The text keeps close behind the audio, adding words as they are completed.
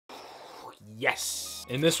Yes!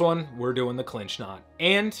 In this one, we're doing the clinch knot,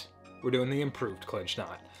 and we're doing the improved clinch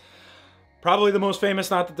knot. Probably the most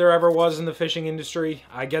famous knot that there ever was in the fishing industry.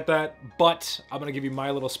 I get that, but I'm gonna give you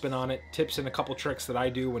my little spin on it. Tips and a couple tricks that I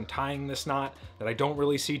do when tying this knot that I don't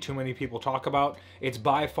really see too many people talk about. It's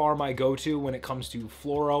by far my go-to when it comes to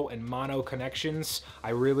fluoro and mono connections.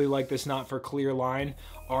 I really like this knot for clear line.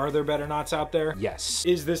 Are there better knots out there? Yes.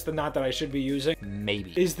 Is this the knot that I should be using?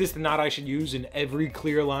 Maybe. Is this the knot I should use in every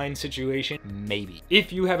clear line situation? Maybe.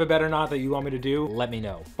 If you have a better knot that you want me to do, let me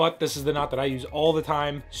know. But this is the knot that I use all the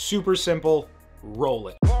time. Super simple. Roll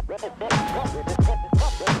it.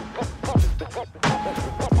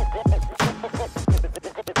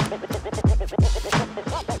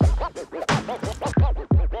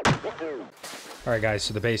 All right, guys,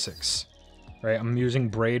 so the basics. Right, I'm using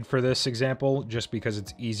braid for this example just because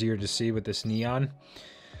it's easier to see with this neon.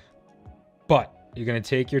 But you're gonna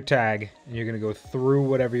take your tag and you're gonna go through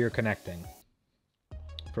whatever you're connecting.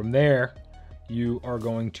 From there, you are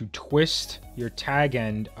going to twist your tag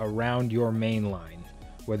end around your main line.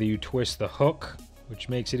 Whether you twist the hook, which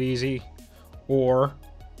makes it easy, or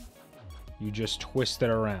you just twist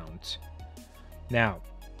it around. Now,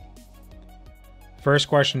 first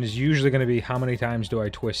question is usually gonna be, how many times do I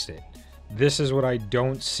twist it? This is what I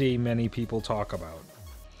don't see many people talk about.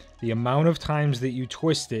 The amount of times that you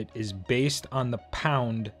twist it is based on the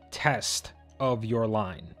pound test of your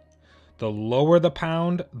line. The lower the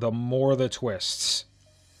pound, the more the twists.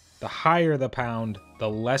 The higher the pound, the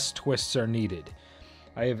less twists are needed.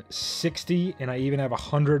 I have 60 and I even have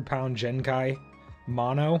 100-pound Genkai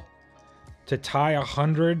mono. To tie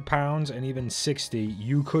 100 pounds and even 60,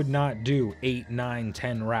 you could not do 8, 9,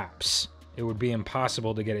 10 wraps. It would be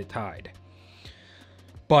impossible to get it tied.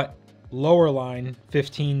 But lower line,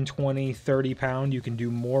 15, 20, 30 pound, you can do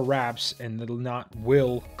more wraps and the knot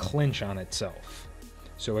will clinch on itself.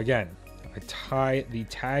 So again, I tie the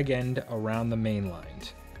tag end around the main line,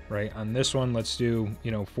 right? On this one, let's do,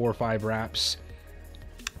 4 or 5 wraps.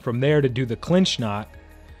 From there to do the clinch knot,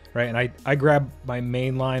 right? And I grab my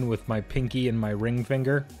main line with my pinky and my ring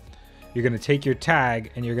finger. You're gonna take your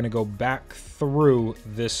tag and you're gonna go back through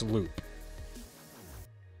this loop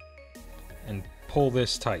and pull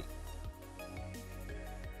this tight.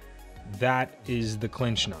 That is the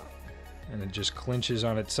clinch knot. And it just clinches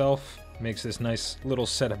on itself, makes this nice little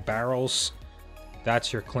set of barrels.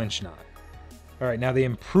 That's your clinch knot. All right, now the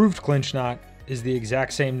improved clinch knot is the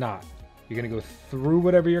exact same knot. You're gonna go through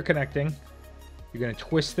whatever you're connecting. You're gonna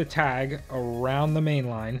twist the tag around the main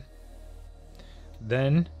line.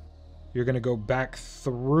 Then you're gonna go back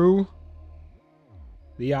through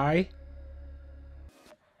the eye,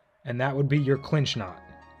 and that would be your clinch knot.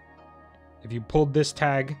 If you pulled this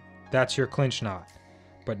tag, that's your clinch knot.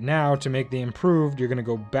 But now, to make the improved, you're gonna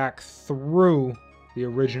go back through the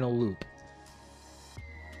original loop.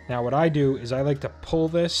 Now what I do is I like to pull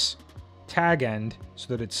this tag end so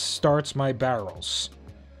that it starts my barrels.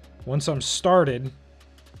 Once I'm started,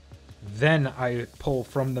 then I pull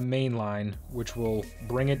from the main line, which will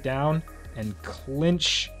bring it down and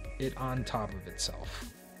clinch it on top of itself.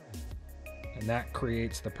 And that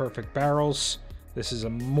creates the perfect barrels. This is a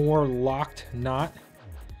more locked knot.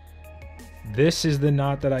 This is the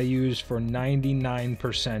knot that I use for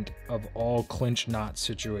 99% of all clinch knot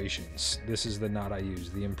situations. This is the knot I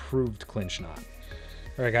use, the improved clinch knot.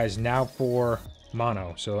 All right, guys, now for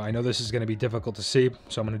mono. So I know this is going to be difficult to see,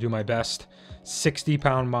 so I'm going to do my best.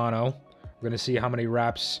 60-pound mono. We're going to see how many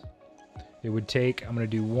wraps it would take. I'm going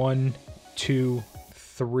to do 1, 2,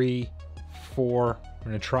 3, 4. I'm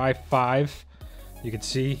going to try 5. You can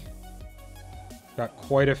see, got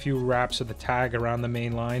quite a few wraps of the tag around the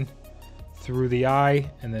main line, through the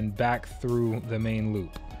eye, and then back through the main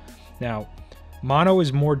loop. Now, mono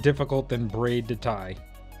is more difficult than braid to tie.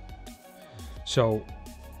 So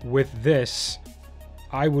with this,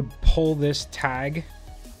 I would pull this tag.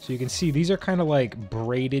 So you can see these are kind of like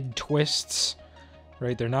braided twists,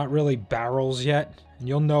 right? They're not really barrels yet, and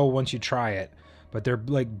you'll know once you try it, but they're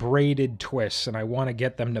like braided twists, and I want to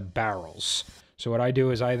get them to barrels. So what I do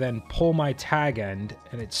is I then pull my tag end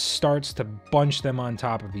and it starts to bunch them on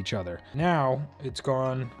top of each other. Now it's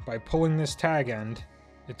gone, by pulling this tag end,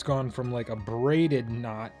 it's gone from like a braided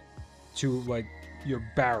knot to like your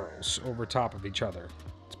barrels over top of each other.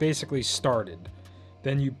 It's basically started.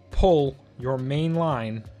 Then you pull your main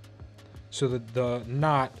line so that the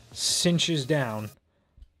knot cinches down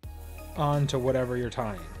onto whatever you're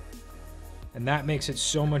tying. And that makes it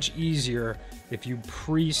so much easier if you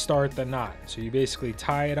pre-start the knot. So you basically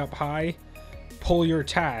tie it up high, pull your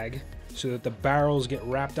tag so that the barrels get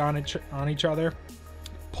wrapped on each other,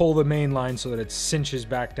 pull the main line so that it cinches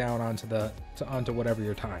back down onto whatever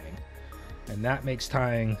you're tying. And that makes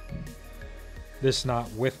tying this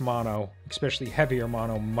knot with mono, especially heavier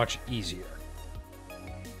mono, much easier.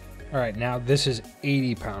 All right, now this is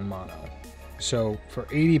 80-pound mono. So for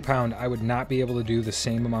 80-pound, I would not be able to do the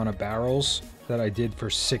same amount of barrels that I did for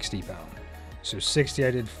 60-pound. So 60,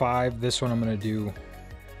 I did 5. This one I'm going to do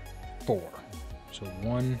 4. So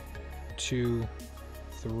 1, 2,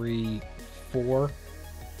 3, 4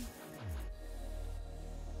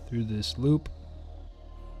 through this loop.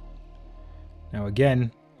 Now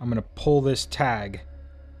again, I'm going to pull this tag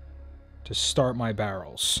to start my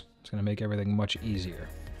barrels. It's going to make everything much easier.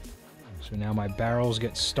 So now my barrels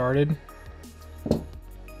get started,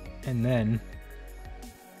 and then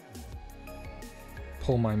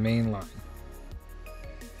pull my main line.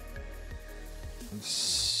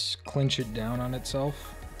 Clinch it down on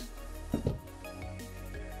itself.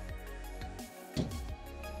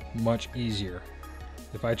 Much easier.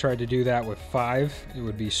 If I tried to do that with 5, it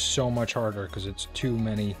would be so much harder because it's too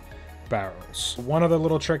many barrels. One other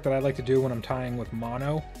little trick that I like to do when I'm tying with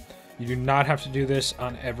mono, you do not have to do this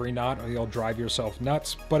on every knot or you'll drive yourself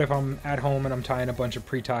nuts, but if I'm at home and I'm tying a bunch of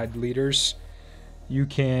pre-tied leaders, you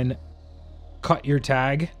can cut your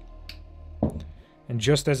tag, and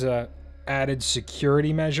just as a added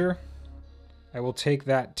security measure, I will take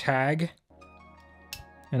that tag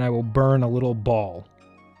and I will burn a little ball.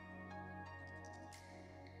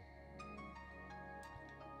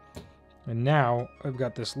 And now I've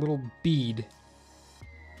got this little bead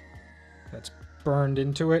that's burned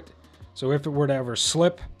into it. So if it were to ever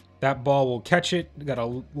slip, that ball will catch it. Got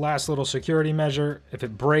a last little security measure. If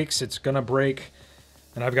it breaks, it's gonna break.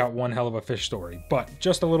 And I've got one hell of a fish story. But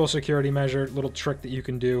just a little security measure, little trick that you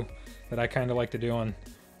can do that I kind of like to do on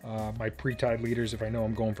my pre-tied leaders if I know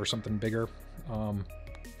I'm going for something bigger.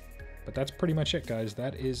 But that's pretty much it, guys.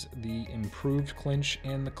 That is the improved clinch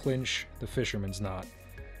and the clinch, the Fisherman's knot.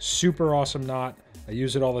 Super awesome knot. I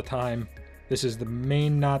use it all the time. This is the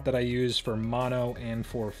main knot that I use for mono and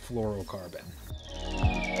for fluorocarbon.